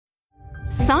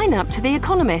Sign up to The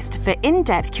Economist for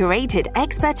in-depth curated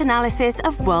expert analysis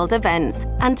of world events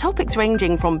and topics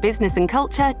ranging from business and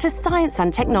culture to science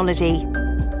and technology.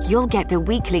 You'll get the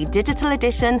weekly digital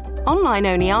edition,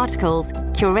 online-only articles,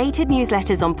 curated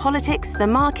newsletters on politics, the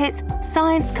markets,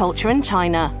 science, culture and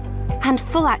China, and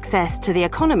full access to The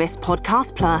Economist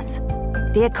Podcast Plus.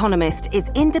 The Economist is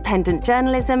independent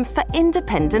journalism for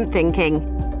independent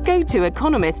thinking. Go to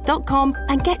economist.com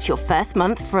and get your first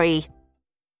month free.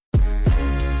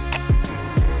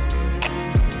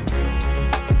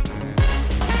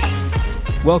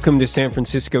 Welcome to San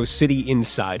Francisco City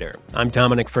Insider. I'm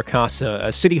Dominic Fracassa,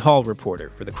 a City Hall reporter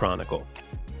for The Chronicle.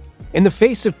 In the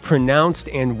face of pronounced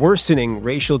and worsening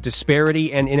racial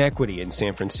disparity and inequity in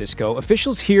San Francisco,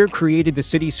 officials here created the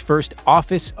city's first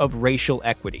Office of Racial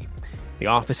Equity. The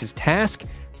office's task?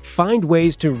 Find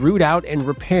ways to root out and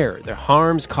repair the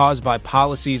harms caused by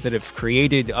policies that have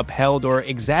created, upheld, or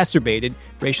exacerbated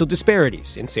racial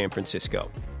disparities in San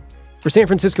Francisco. For San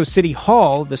Francisco City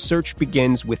Hall, the search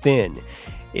begins within.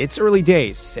 It's early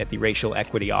days at the Racial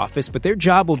Equity Office, but their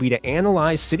job will be to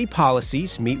analyze city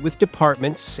policies, meet with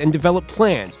departments, and develop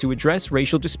plans to address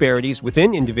racial disparities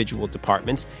within individual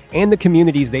departments and the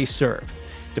communities they serve.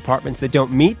 Departments that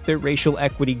don't meet their racial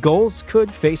equity goals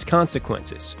could face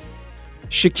consequences.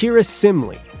 Shakira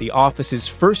Simley, the office's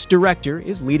first director,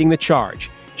 is leading the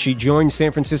charge. She joined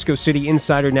San Francisco City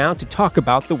Insider now to talk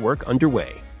about the work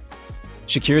underway.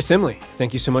 Shakira Simley,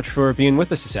 thank you so much for being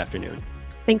with us this afternoon.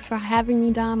 Thanks for having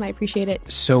me, Dom. I appreciate it.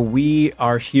 So we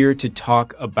are here to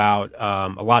talk about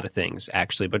a lot of things,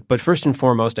 actually. But first and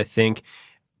foremost, I think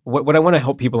what I want to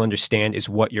help people understand is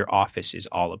what your office is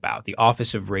all about. The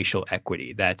Office of Racial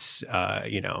Equity. That's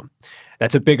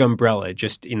a big umbrella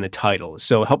just in the title.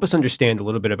 So help us understand a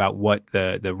little bit about what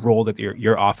the role that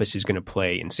your office is going to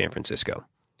play in San Francisco.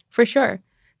 For sure.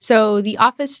 So the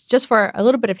office, just for a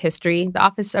little bit of history, the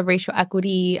Office of Racial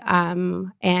Equity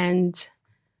and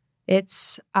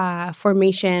its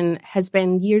formation has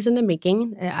been years in the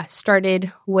making. It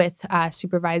started with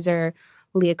Supervisor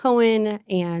Leah Cohen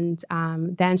and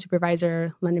then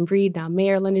Supervisor London Breed, now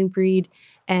Mayor London Breed,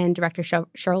 and Director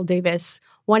Cheryl Davis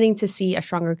wanting to see a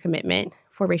stronger commitment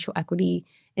for racial equity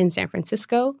in San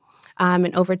Francisco.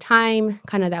 And over time,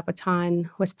 kind of that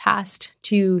baton was passed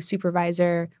to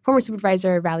former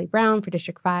Supervisor Valley Brown for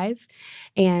District 5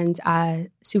 and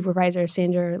Supervisor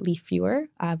Sandra Lee Fewer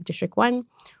of District 1,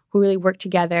 who really worked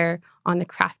together on the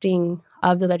crafting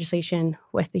of the legislation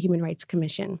with the Human Rights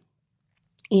Commission.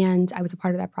 And I was a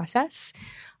part of that process.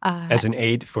 As an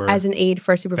aide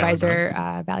for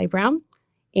Supervisor Valley Brown.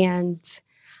 And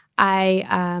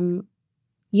I,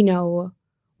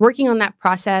 working on that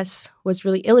process was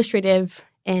really illustrative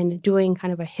and doing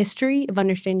kind of a history of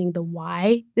understanding the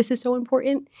why this is so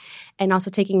important and also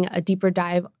taking a deeper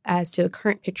dive as to the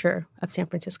current picture of San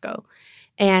Francisco.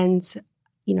 And,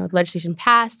 the legislation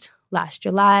passed last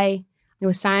July. It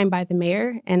was signed by the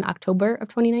mayor in October of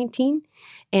 2019,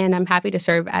 and I'm happy to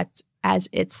serve as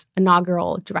its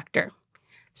inaugural director.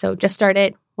 So just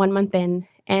started 1 month in,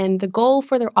 and the goal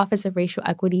for the Office of Racial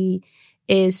Equity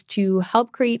is to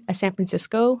help create a San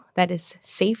Francisco that is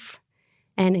safe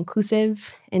and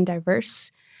inclusive and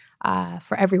diverse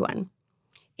for everyone,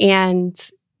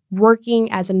 and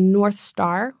working as a North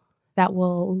Star that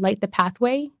will light the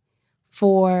pathway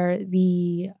for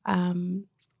the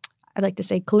I'd like to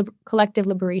say collective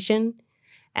liberation,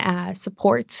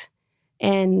 support,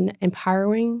 and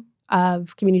empowering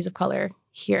of communities of color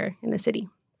here in the city.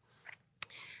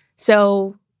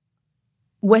 So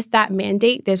with that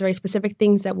mandate, there's very specific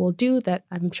things that we'll do that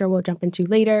I'm sure we'll jump into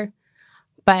later.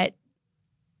 But,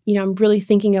 I'm really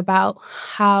thinking about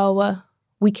how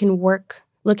we can work,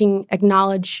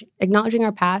 acknowledging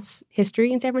our past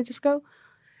history in San Francisco,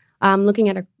 looking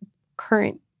at a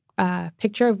current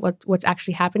picture of what's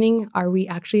actually happening. Are we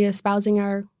actually espousing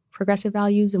our progressive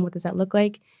values, and what does that look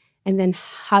like? And then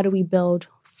how do we build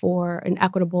for an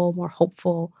equitable, more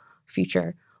hopeful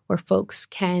future where folks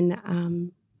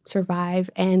can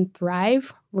survive and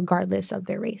thrive regardless of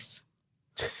their race?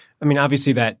 I mean,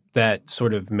 obviously that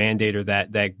sort of mandate or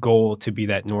that goal to be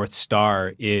that North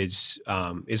Star is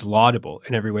laudable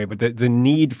in every way. But the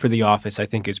need for the office, I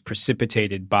think, is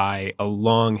precipitated by a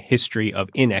long history of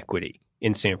inequity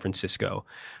in San Francisco.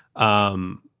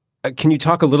 Can you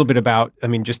talk a little bit about,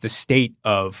 just the state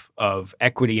of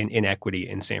equity and inequity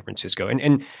in San Francisco?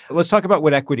 And let's talk about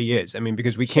what equity is.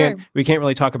 Because we can't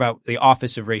really talk about the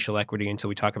Office of Racial Equity until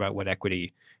we talk about what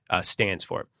equity stands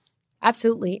for.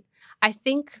 Absolutely. I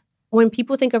think when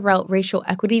people think about racial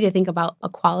equity, they think about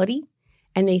equality,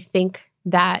 and they think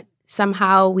that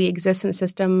somehow we exist in a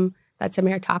system that's a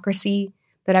meritocracy,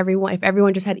 that if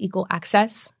everyone just had equal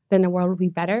access, then the world would be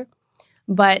better.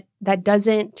 But that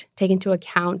doesn't take into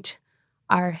account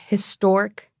our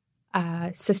historic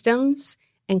systems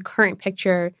and current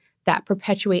picture that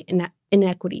perpetuate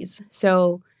inequities.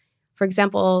 So, for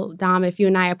example, Dom, if you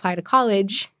and I apply to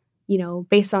college,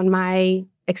 based on my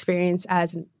experience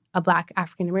as a Black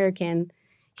African American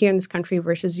here in this country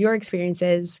versus your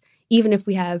experiences, even if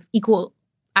we have equal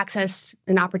access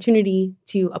and opportunity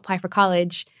to apply for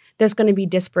college, there's going to be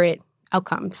disparate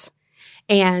outcomes.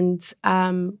 And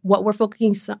what we're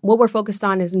focused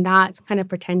on is not kind of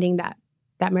pretending that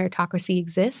meritocracy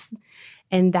exists,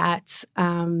 and that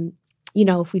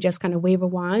if we just kind of wave a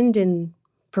wand and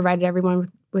provided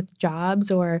everyone with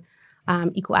jobs or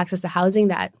equal access to housing,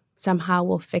 that somehow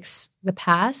will fix the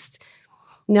past.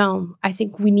 No, I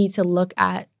think we need to look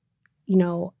at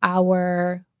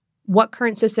what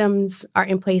current systems are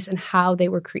in place and how they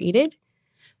were created.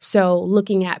 So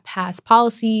looking at past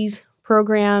policies,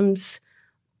 programs,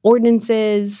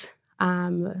 ordinances,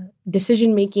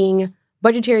 decision-making,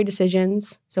 budgetary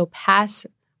decisions, so past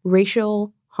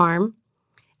racial harm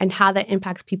and how that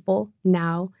impacts people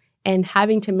now, and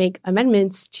having to make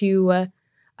amendments to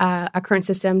our current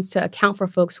systems to account for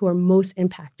folks who are most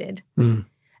impacted.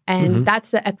 And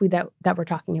that's the equity that we're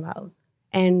talking about.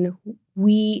 And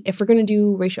if we're going to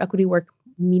do racial equity work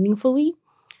meaningfully,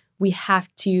 we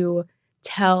have to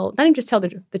not even just tell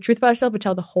the truth about ourselves, but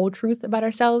tell the whole truth about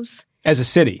ourselves. As a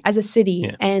city.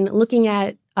 Yeah. And looking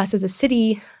at us as a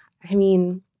city, I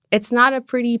mean, it's not a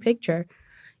pretty picture.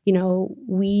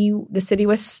 The city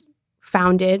was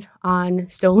founded on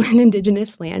stolen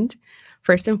indigenous land,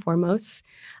 first and foremost.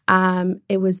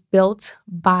 It was built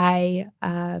by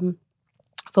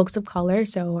folks of color,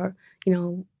 so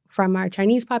from our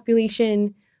Chinese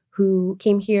population who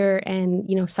came here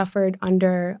and suffered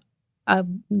under a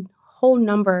whole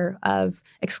number of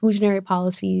exclusionary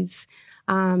policies.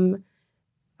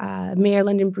 Mayor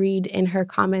London Breed, in her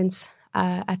comments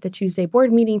at the Tuesday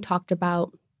board meeting, talked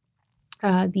about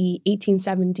the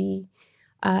 1870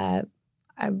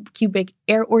 Cubic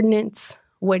Air Ordinance,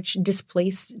 which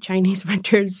displaced Chinese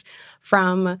renters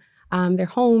from their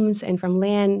homes and from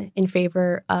land in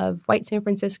favor of white San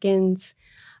Franciscans,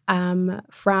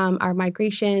 from our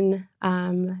migration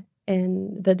and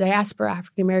the diaspora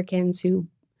African Americans who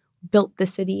built the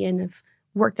city and have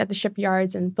worked at the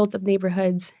shipyards and built up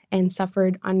neighborhoods and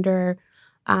suffered under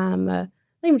not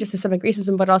even just systemic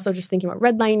racism, but also just thinking about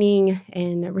redlining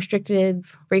and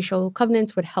restrictive racial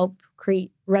covenants would help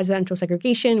create residential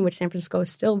segregation, which San Francisco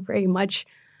is still very much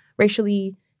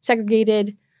racially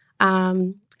segregated.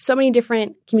 So many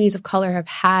different communities of color have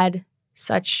had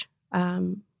such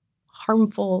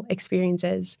harmful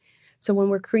experiences. So when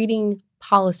we're creating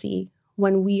policy,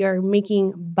 when we are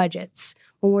making budgets,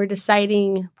 when we're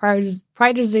deciding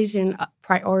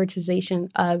prioritization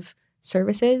of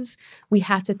services, we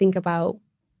have to think about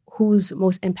who's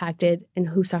most impacted and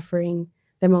who's suffering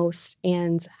the most,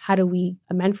 and how do we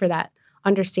amend for that,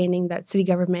 understanding that city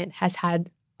government has had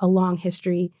a long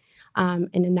history in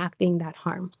enacting that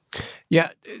harm. Yeah,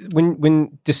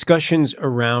 when discussions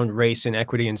around race and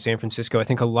equity in San Francisco, I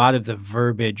think a lot of the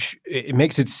verbiage, it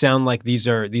makes it sound like these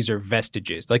are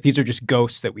vestiges, like these are just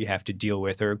ghosts that we have to deal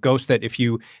with, or ghosts that if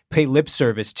you pay lip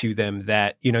service to them,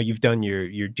 that you've done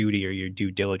your duty or your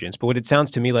due diligence. But what it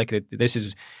sounds to me like that this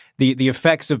is the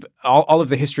effects of all of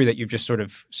the history that you've just sort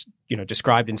of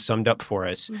described and summed up for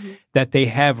us, that they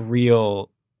have real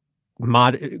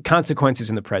consequences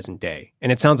in the present day.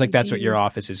 And it sounds like that's what your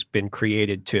office has been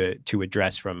created to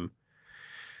address from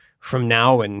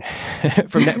now and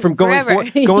from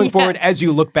going forward as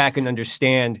you look back and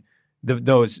understand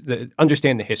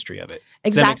understand the history of it.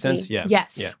 Does that make sense? Yeah.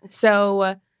 Yes. Yeah.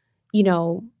 So,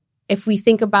 if we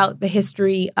think about the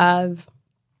history of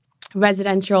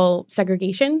residential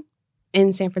segregation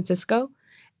in San Francisco,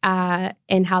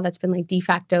 and how that's been like de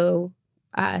facto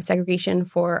segregation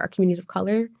for our communities of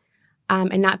color,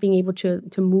 and not being able to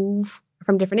move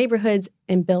from different neighborhoods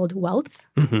and build wealth,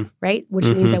 right? Which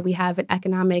means that we have an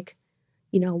economic,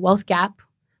 wealth gap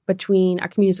between our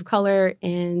communities of color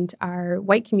and our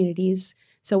white communities.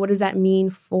 So what does that mean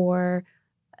for,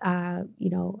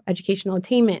 educational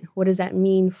attainment? What does that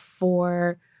mean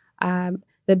for the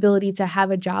ability to have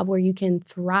a job where you can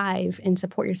thrive and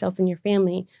support yourself and your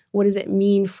family? What does it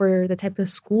mean for the type of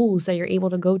schools that you're able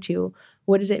to go to?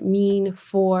 What does it mean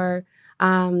for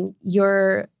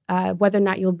your whether or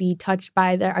not you'll be touched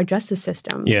by our justice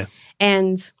system? Yeah.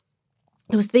 And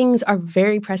those things are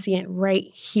very prescient right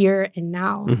here and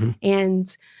now.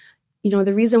 And,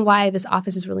 the reason why this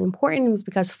office is really important is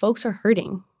because folks are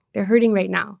hurting. They're hurting right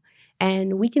now.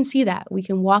 And we can see that. We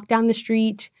can walk down the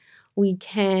street. We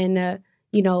can,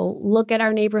 look at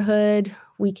our neighborhood.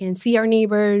 We can see our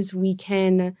neighbors. We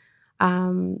can,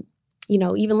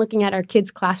 even looking at our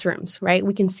kids' classrooms, right?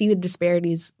 We can see the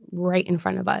disparities right in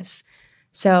front of us.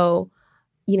 So,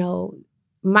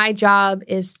 my job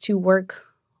is to work,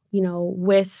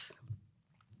 with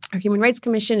our Human Rights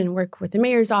Commission and work with the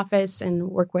mayor's office and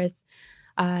work with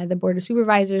the Board of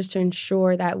Supervisors to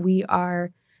ensure that we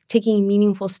are taking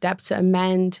meaningful steps to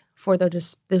amend for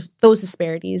those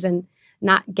disparities and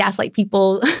not gaslight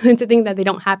people into thinking that they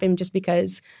don't happen just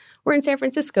because we're in San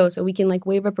Francisco, so we can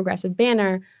wave a progressive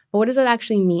banner. But what does that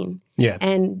actually mean? Yeah.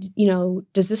 And,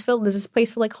 does this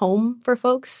place feel like home for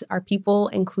folks? Are people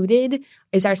included?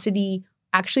 Is our city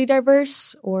actually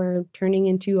diverse or turning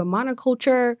into a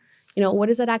monoculture? What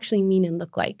does that actually mean and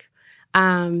look like?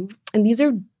 And these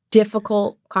are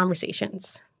difficult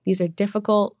conversations.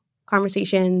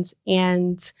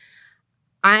 And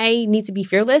I need to be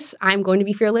fearless. I'm going to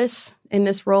be fearless in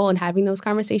this role and having those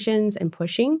conversations and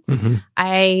pushing. Mm-hmm.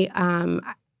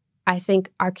 I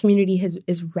think our community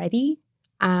is ready.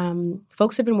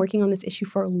 Folks have been working on this issue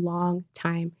for a long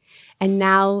time. And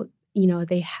now,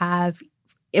 they have,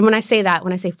 and when I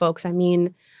say folks, I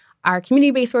mean our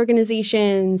community-based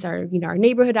organizations, our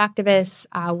neighborhood activists,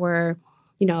 our,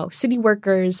 city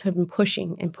workers have been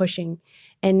pushing and pushing.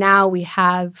 And now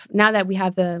that we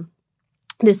have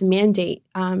this mandate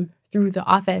through the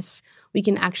office, we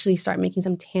can actually start making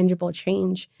some tangible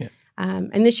change. Yeah.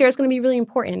 And this year is going to be really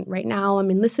important. Right now,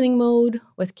 I'm in listening mode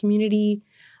with community,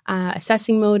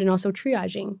 assessing mode, and also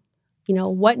triaging.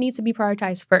 What needs to be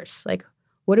prioritized first?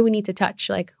 What do we need to touch?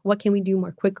 What can we do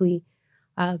more quickly?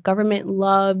 Government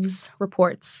loves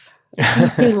reports.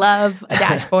 We love a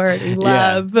dashboard. We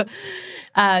love,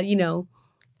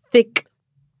 thick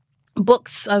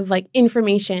books of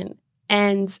information.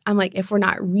 And I'm if we're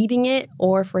not reading it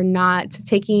or if we're not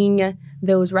taking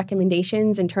those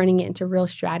recommendations and turning it into real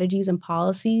strategies and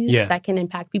policies that can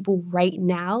impact people right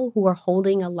now who are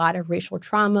holding a lot of racial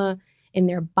trauma in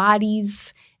their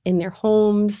bodies, in their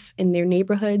homes, in their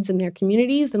neighborhoods, in their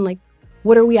communities, then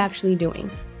what are we actually doing?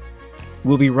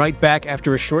 We'll be right back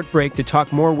after a short break to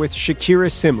talk more with Shakira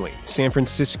Simley, San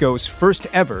Francisco's first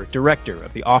ever director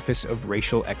of the Office of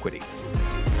Racial Equity.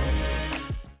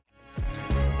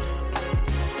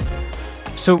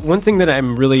 So one thing that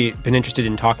I'm really been interested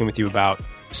in talking with you about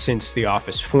since the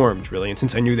office formed, really, and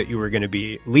since I knew that you were going to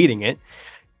be leading it,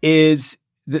 is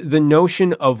the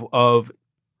notion of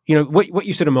what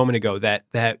you said a moment ago, that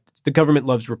the government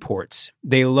loves reports.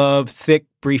 They love thick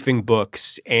briefing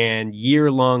books and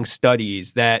year-long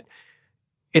studies. That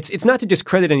it's not to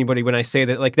discredit anybody when I say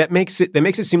that that makes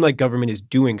it seem like government is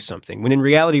doing something, when in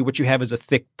reality what you have is a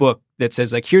thick book that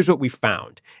says here's what we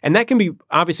found. And that can be,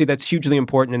 obviously that's hugely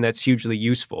important and that's hugely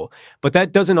useful, but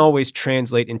that doesn't always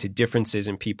translate into differences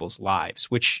in people's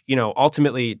lives, which,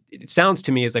 ultimately it sounds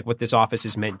to me as what this office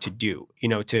is meant to do,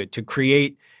 to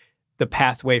create the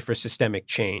pathway for systemic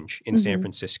change in San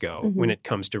Francisco when it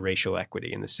comes to racial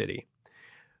equity in the city.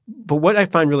 But what I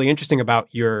find really interesting about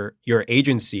your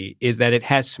agency is that it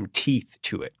has some teeth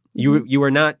to it. You are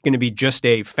not going to be just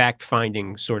a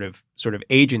fact-finding sort of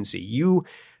agency.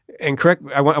 And correct,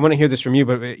 I want to hear this from you,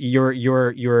 but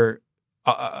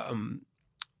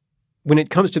when it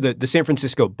comes to the San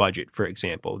Francisco budget, for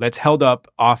example, that's held up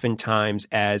oftentimes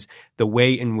as the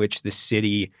way in which the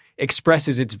city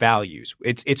expresses its values.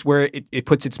 It's where it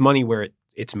puts its money where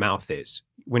its mouth is.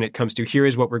 When it comes to here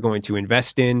is what we're going to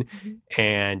invest in,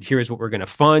 and here is what we're going to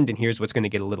fund, and here's what's going to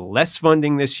get a little less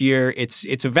funding this year.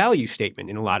 It's a value statement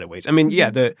in a lot of ways. I mean,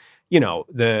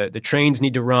 the trains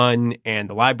need to run and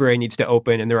the library needs to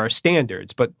open, and there are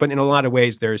standards, but in a lot of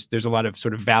ways there's a lot of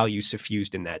sort of value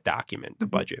suffused in that document, the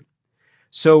budget.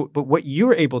 So, but what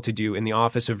you're able to do in the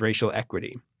Office of Racial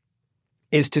Equity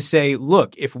is to say,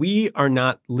 look, if we are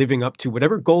not living up to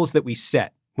whatever goals that we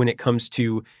set when it comes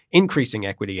to increasing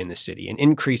equity in the city and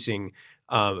increasing,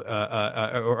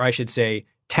 or I should say,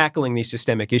 tackling these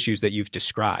systemic issues that you've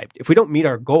described. If we don't meet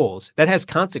our goals, that has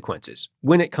consequences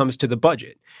when it comes to the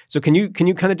budget. So can you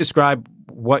kind of describe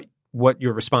what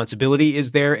your responsibility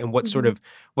is there and what sort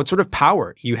of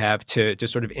power you have to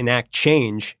sort of enact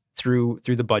change through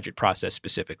the budget process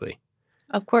specifically?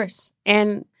 Of course.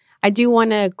 And I do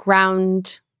want to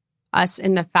ground us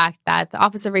in the fact that the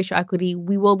Office of Racial Equity,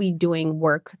 we will be doing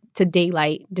work to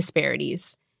daylight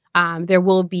disparities. There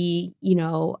will be,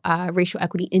 a racial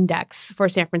equity index for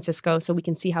San Francisco so we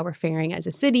can see how we're faring as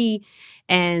a city.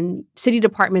 And city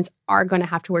departments are going to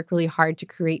have to work really hard to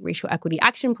create racial equity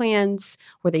action plans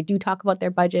where they do talk about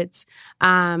their budgets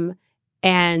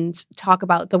and talk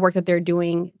about the work that they're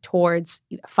doing towards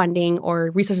funding or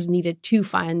resources needed to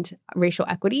fund racial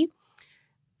equity.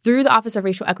 through the Office of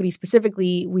Racial Equity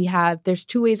specifically, there's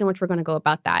two ways in which we're going to go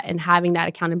about that and having that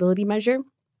accountability measure.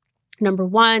 Number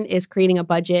one is creating a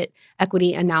budget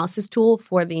equity analysis tool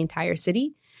for the entire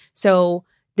city. So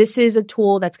this is a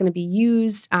tool that's going to be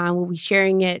used. We'll be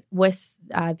sharing it with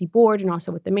the board and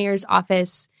also with the mayor's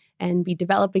office and be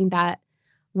developing that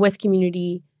with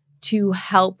community to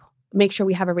help make sure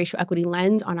we have a racial equity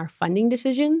lens on our funding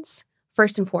decisions,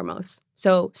 first and foremost.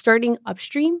 So starting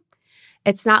upstream,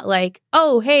 it's not like,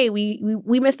 oh, hey, we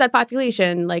missed that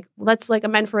population. Like, let's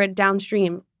amend for it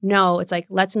downstream. No, it's like,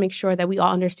 let's make sure that we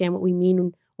all understand what we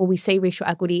mean when we say racial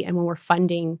equity and when we're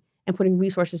funding and putting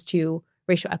resources to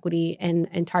racial equity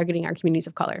and targeting our communities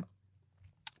of color.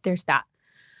 There's that.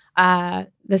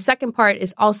 The second part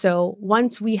is also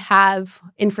once we have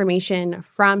information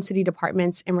from city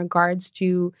departments in regards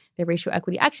to their racial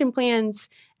equity action plans,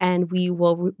 and we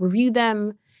will review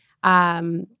them,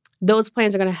 those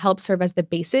plans are going to help serve as the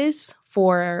basis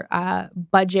for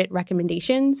budget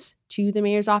recommendations to the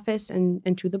mayor's office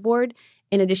and to the board,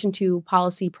 in addition to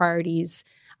policy priorities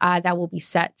that will be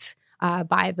set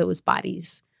by those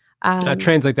bodies.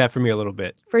 Translate that for me a little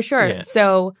bit. For sure. Yeah.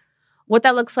 So what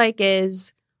that looks like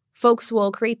is folks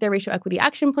will create their racial equity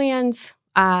action plans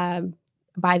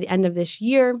by the end of this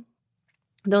year.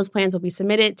 Those plans will be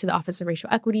submitted to the Office of Racial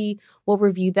Equity. We'll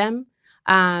review them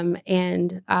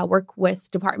and work with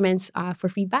departments for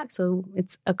feedback. So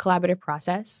it's a collaborative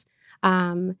process.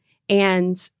 And,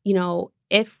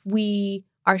 if we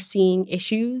are seeing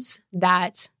issues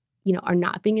that, are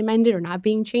not being amended or not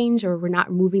being changed, or we're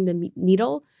not moving the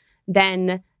needle,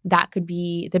 then that could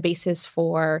be the basis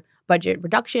for budget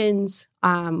reductions,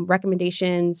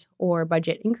 recommendations, or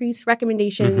budget increase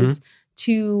recommendations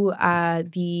to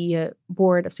the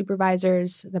Board of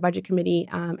Supervisors, the Budget Committee,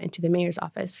 and to the Mayor's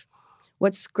Office.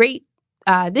 What's great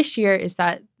this year is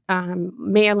that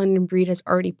Mayor London Breed has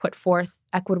already put forth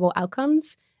equitable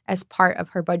outcomes as part of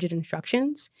her budget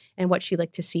instructions and what she'd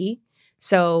like to see.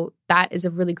 So that is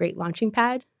a really great launching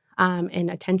pad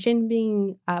and attention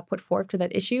being put forth to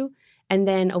that issue. And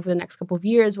then over the next couple of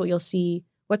years, what you'll see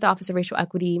with the Office of Racial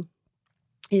Equity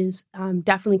is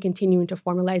definitely continuing to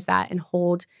formalize that and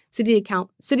hold city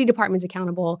departments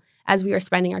accountable as we are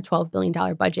spending our $12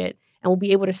 billion budget. And we'll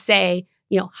be able to say,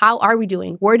 how are we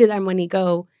doing? Where did that money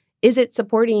go? Is it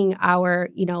supporting our,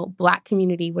 Black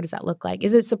community? What does that look like?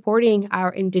 Is it supporting our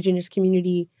Indigenous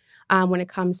community when it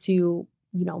comes to,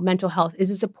 mental health? Is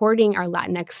it supporting our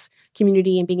Latinx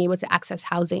community and being able to access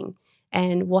housing?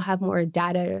 And we'll have more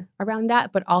data around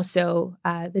that, but also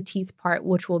the teeth part,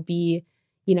 which will be,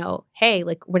 hey,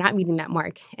 we're not meeting that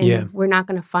mark, and we're not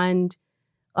going to fund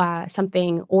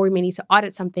something, or we may need to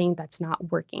audit something that's not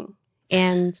working.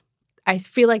 And I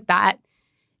feel like that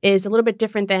is a little bit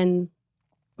different than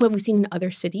what we've seen in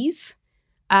other cities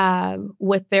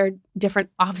with their different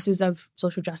offices of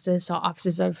social justice, or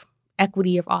offices of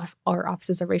equity, or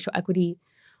offices of racial equity,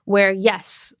 where,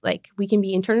 yes, we can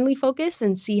be internally focused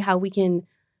and see how we can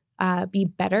be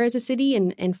better as a city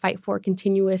and fight for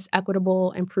continuous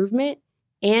equitable improvement.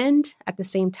 And at the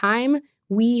same time,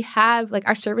 we have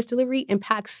our service delivery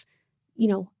impacts,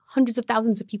 hundreds of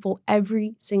thousands of people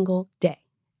every single day,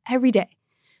 every day.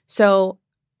 So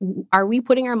are we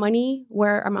putting our money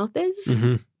where our mouth is?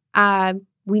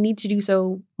 We need to do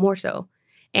so more so.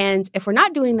 And if we're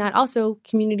not doing that, also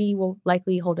community will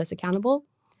likely hold us accountable.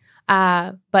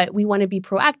 But we want to be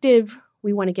proactive.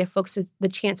 We want to give folks the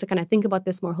chance to kind of think about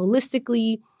this more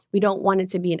holistically. We don't want it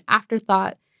to be an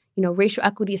afterthought. Racial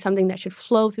equity is something that should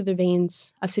flow through the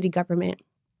veins of city government.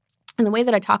 And the way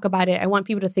that I talk about it, I want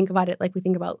people to think about it like we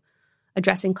think about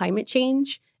addressing climate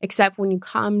change, except when it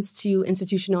comes to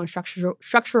institutional and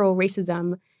structural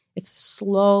racism, it's a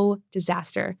slow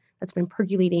disaster that's been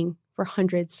percolating for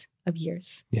hundreds of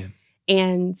years. Yeah.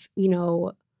 And,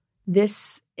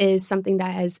 this is something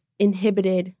that has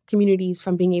inhibited communities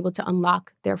from being able to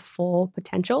unlock their full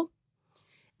potential.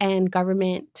 And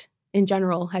government in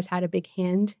general has had a big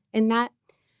hand in that.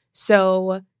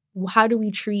 So how do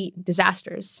we treat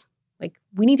disasters?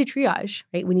 We need to triage,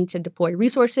 right? We need to deploy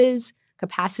resources,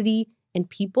 capacity, and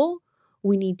people.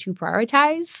 We need to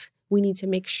prioritize. We need to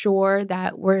make sure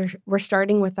that we're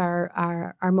starting with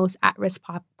our most at-risk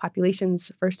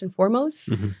populations first and foremost.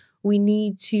 We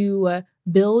need to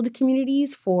build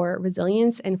communities for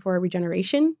resilience and for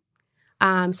regeneration.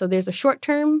 So there's a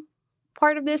short-term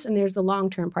part of this and there's the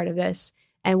long-term part of this.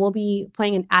 And we'll be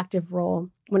playing an active role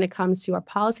when it comes to our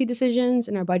policy decisions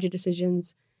and our budget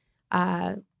decisions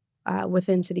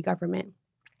within city government.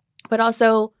 But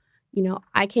also,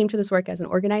 I came to this work as an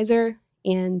organizer,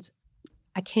 and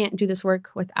I can't do this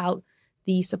work without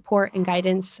the support and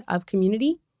guidance of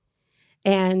community.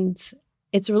 And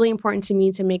it's really important to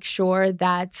me to make sure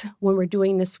that when we're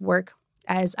doing this work,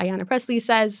 as Ayanna Pressley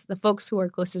says, the folks who are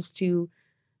closest to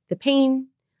the pain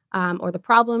or the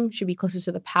problem should be closest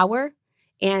to the power.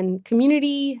 And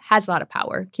community has a lot of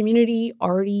power. Community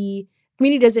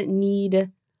doesn't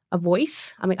need a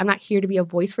voice. I'm not here to be a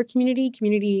voice for community.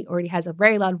 Community already has a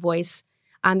very loud voice.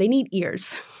 They need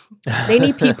ears. They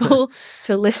need people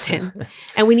to listen.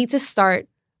 And we need to start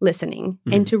listening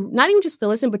and to not even just to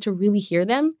listen, but to really hear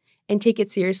them and take it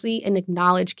seriously and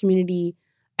acknowledge community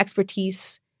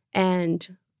expertise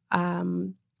and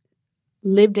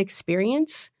lived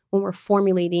experience when we're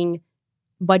formulating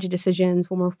budget decisions,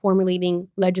 when we're formulating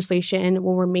legislation,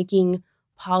 when we're making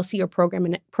policy or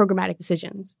programmatic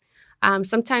decisions.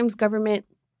 Sometimes government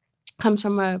comes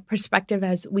from a perspective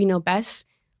as we know best,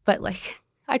 but like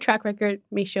our track record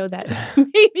may show that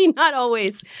maybe not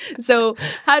always. So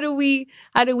how do we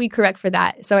correct for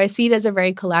that? So I see it as a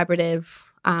very collaborative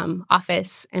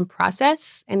office and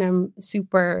process, and I'm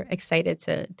super excited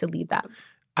to lead that.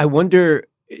 I wonder,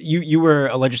 you were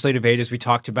a legislative aide, as we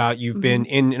talked about. You've been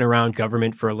in and around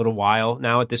government for a little while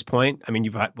now at this point. I mean,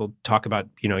 we'll talk about,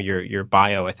 your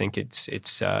bio. I think it's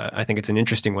an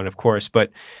interesting one, of course,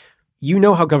 but you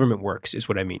know how government works is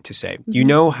what I mean to say. You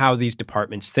know how these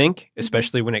departments think,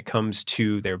 especially when it comes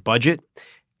to their budget.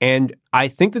 And I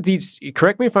think that these,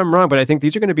 correct me if I'm wrong, but I think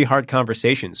these are going to be hard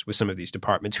conversations with some of these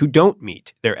departments who don't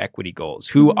meet their equity goals,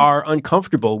 who are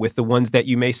uncomfortable with the ones that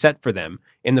you may set for them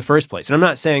in the first place. And I'm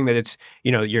not saying that it's,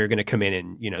 you're going to come in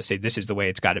and, say this is the way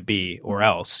it's got to be or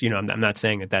else. I'm not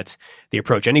saying that that's the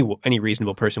approach any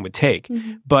reasonable person would take.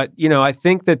 But, I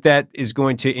think that is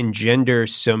going to engender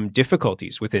some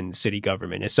difficulties within city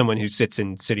government. As someone who sits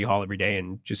in City Hall every day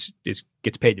and just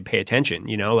gets paid to pay attention,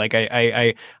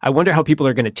 I wonder how people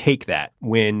are going to take that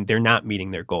when they're not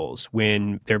meeting their goals,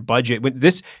 when their budget,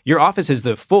 your office has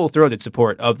the full-throated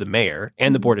support of the mayor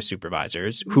and the board of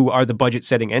supervisors, who are the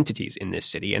budget-setting entities in this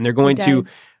city, and they're going to.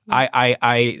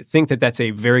 I think that that's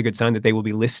a very good sign that they will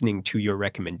be listening to your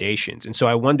recommendations, and so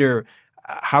I wonder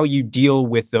how you deal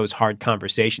with those hard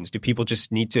conversations. Do people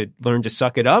just need to learn to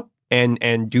suck it up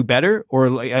and do better,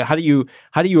 or how do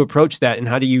you approach that, and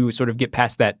how do you sort of get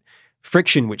past that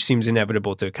friction, which seems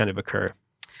inevitable to kind of occur?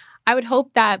 I would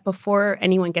hope that before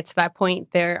anyone gets to that point,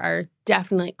 there are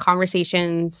definitely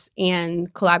conversations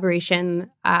and collaboration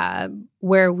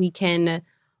where we can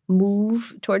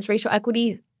move towards racial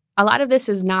equity. A lot of this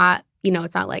is not,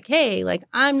 it's not like, hey, like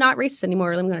I'm not racist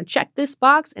anymore. I'm going to check this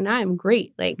box and I'm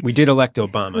great. Like we did elect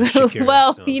Obama. Shakira,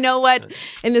 well, so, you know what?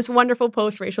 In this wonderful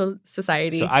post-racial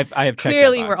society, so I have checked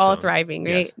clearly that box, we're all thriving,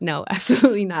 right? Yes. No,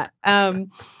 absolutely not.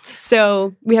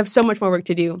 So we have so much more work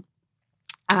to do.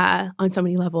 On so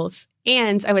many levels.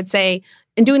 And I would say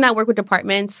in doing that work with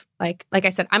departments, like I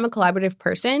said, I'm a collaborative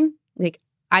person. Like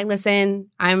I listen,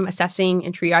 I'm assessing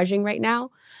and triaging right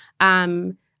now.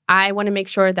 I want to make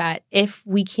sure that if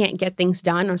we can't get things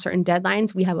done on certain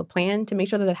deadlines, we have a plan to make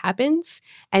sure that happens.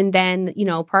 And then,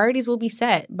 priorities will be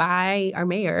set by our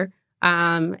mayor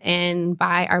and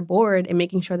by our board and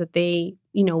making sure that we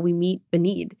meet the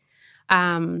need.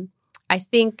 I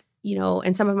think,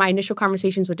 in some of my initial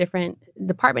conversations with different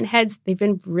department heads, they've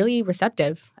been really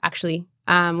receptive, actually,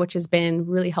 which has been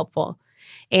really helpful.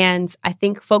 And I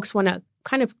think folks want to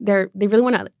they really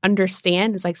want to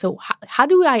understand. It's like, so how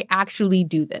do I actually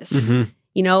do this? What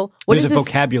There's is a this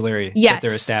vocabulary that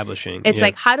they're establishing. It's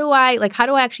like, how do I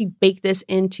actually bake this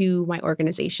into my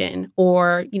organization?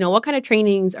 Or, what kind of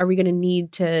trainings are we going to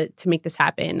need to make this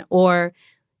happen? Or,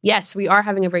 yes, we are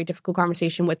having a very difficult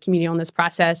conversation with community on this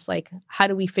process. Like, how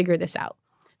do we figure this out?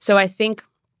 So I think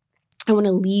I want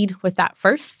to lead with that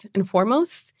first and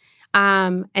foremost.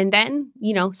 And then,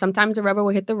 sometimes the rubber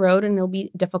will hit the road and it'll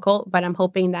be difficult, but I'm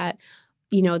hoping that,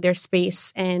 there's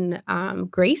space and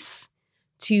grace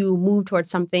to move towards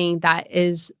something that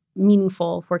is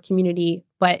meaningful for community,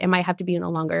 but it might have to be in a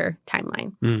longer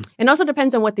timeline. And also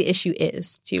depends on what the issue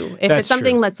is too. If it's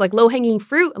something that's like low-hanging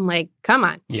fruit, I'm like, come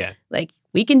on. Yeah. Like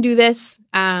we can do this.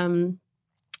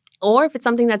 Or if it's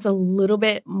something that's a little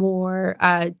bit more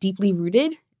deeply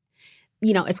rooted,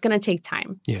 it's going to take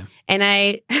time. Yeah. And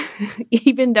I,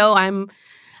 even though I'm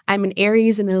an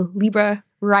Aries and a Libra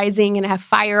rising and I have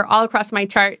fire all across my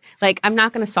chart, like I'm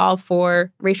not going to solve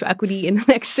for racial equity in the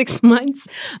next 6 months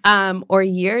or a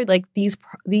year. Like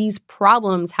these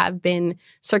problems have been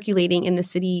circulating in the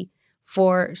city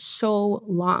for so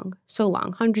long,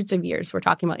 hundreds of years we're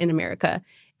talking about in America.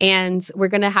 And we're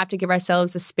going to have to give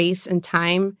ourselves the space and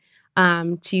time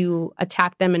to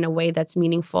attack them in a way that's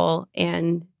meaningful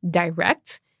and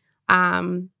direct.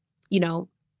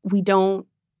 We don't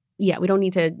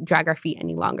need to drag our feet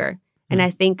any longer. And I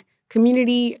think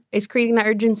community is creating that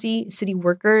urgency. City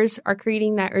workers are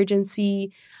creating that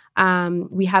urgency.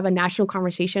 We have a national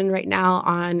conversation right now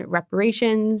on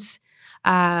reparations.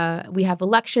 We have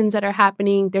elections that are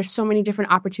happening. There's so many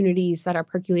different opportunities that are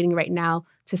percolating right now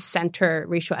to center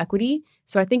racial equity.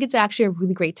 So I think it's actually a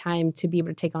really great time to be able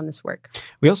to take on this work.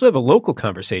 We also have a local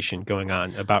conversation going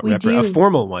on about a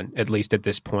formal one, at least at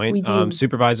this point. We do.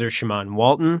 Supervisor Shamann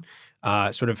Walton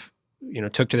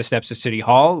took to the steps of City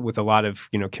Hall with a lot of,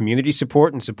 community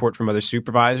support and support from other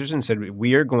supervisors and said,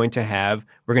 we're going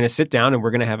to sit down and we're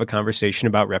going to have a conversation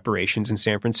about reparations in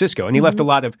San Francisco. And he left a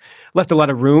lot of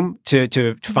room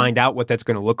to find out what that's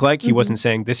going to look like. He wasn't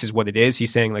saying this is what it is.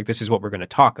 He's saying like, this is what we're going to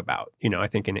talk about, I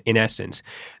think in essence.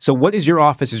 So what is your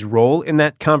office's role in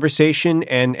that conversation?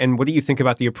 And what do you think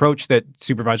about the approach that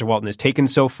Supervisor Walton has taken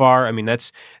so far? I mean,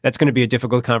 that's going to be a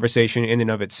difficult conversation in and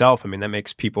of itself. I mean, that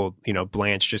makes people,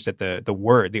 blanch just at the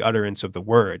word, the utterance of the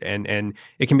word. And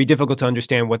it can be difficult to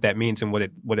understand what that means and what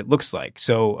it looks like.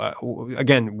 So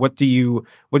again, what do you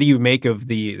make of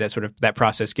that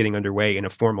process getting underway in a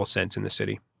formal sense in the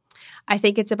city? I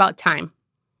think it's about time.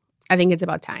 I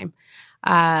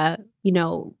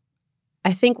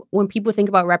think when people think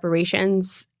about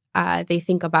reparations, they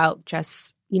think about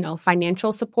just,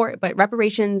 financial support, but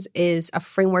reparations is a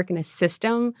framework and a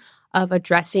system of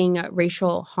addressing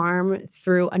racial harm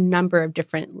through a number of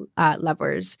different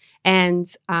levers. And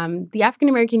the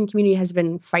African-American community has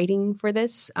been fighting for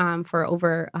this for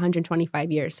over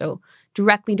 125 years. So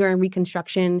directly during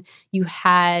Reconstruction, you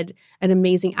had an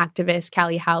amazing activist,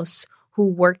 Callie House, who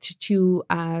worked to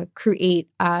create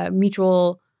a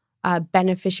mutual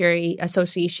beneficiary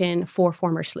association for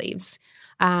former slaves.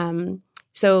 And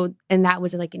that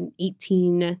was like in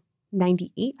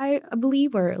 1898, I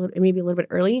believe, or maybe a little bit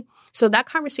early. So that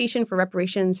conversation for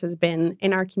reparations has been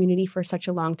in our community for such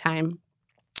a long time.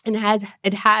 And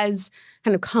it has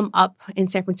kind of come up in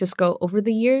San Francisco over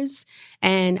the years.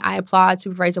 And I applaud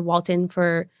Supervisor Walton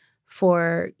for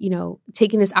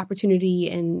taking this opportunity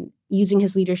and using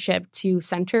his leadership to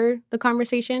center the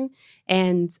conversation.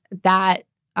 And that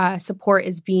support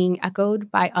is being echoed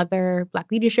by other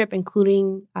Black leadership,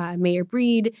 including Mayor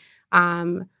Breed,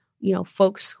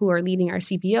 folks who are leading our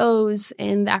CBOs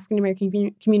and the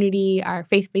African-American community, our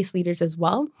faith-based leaders as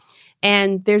well.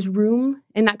 And there's room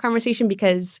in that conversation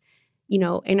because,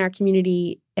 in our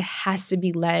community, it has to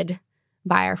be led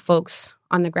by our folks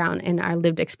on the ground and our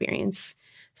lived experience.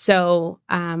 So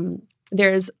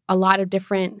there's a lot of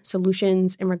different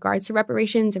solutions in regards to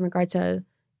reparations, in regards to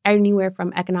anywhere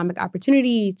from economic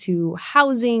opportunity to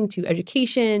housing, to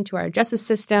education, to our justice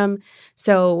system.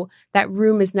 So that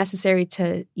room is necessary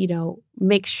to,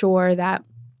 make sure that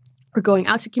we're going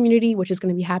out to community, which is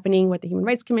going to be happening with the Human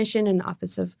Rights Commission and the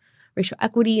Office of Racial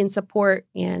Equity and Support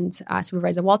and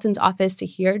Supervisor Walton's office to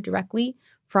hear directly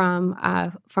from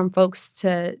folks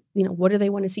to, what do they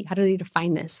want to see? How do they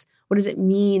define this? What does it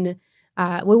mean?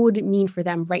 What would it mean for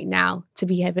them right now to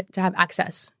have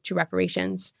access to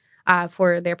reparations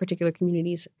for their particular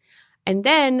communities? And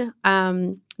then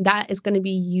that is going to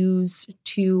be used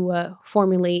to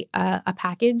formulate a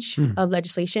package of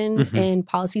legislation and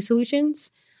policy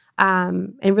solutions,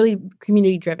 and really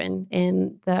community driven.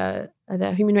 And the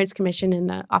Human Rights Commission and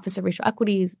the Office of Racial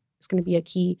Equity is going to be a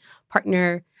key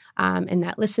partner in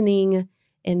that listening,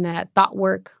 in that thought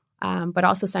work, but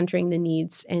also centering the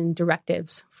needs and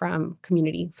directives from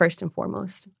community first and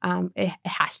foremost. It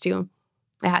has to.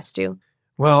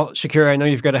 Well, Shakira, I know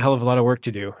you've got a hell of a lot of work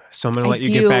to do, so I'm going to let you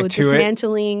get back to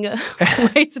Dismantling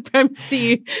white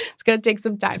supremacy. It's going to take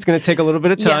some time. It's going to take a little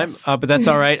bit of time, yes. But that's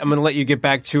all right. I'm going to let you get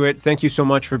back to it. Thank you so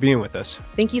much for being with us.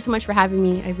 Thank you so much for having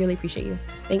me. I really appreciate you.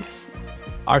 Thanks.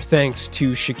 Our thanks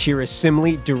to Shakira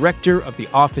Simley, Director of the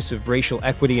Office of Racial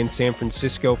Equity in San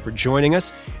Francisco, for joining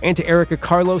us, and to Erica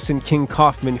Carlos and King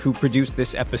Kaufman, who produced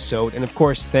this episode. And of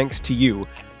course, thanks to you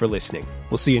for listening.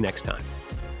 We'll see you next time.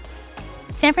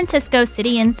 San Francisco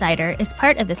City Insider is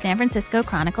part of the San Francisco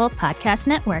Chronicle podcast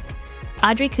network.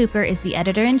 Audrey Cooper is the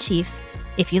editor-in-chief.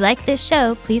 If you like this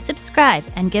show, please subscribe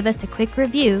and give us a quick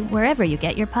review wherever you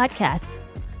get your podcasts.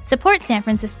 Support San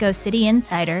Francisco City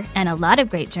Insider and a lot of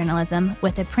great journalism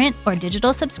with a print or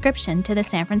digital subscription to the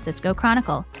San Francisco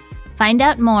Chronicle. Find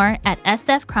out more at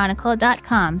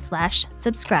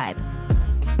sfchronicle.com/subscribe.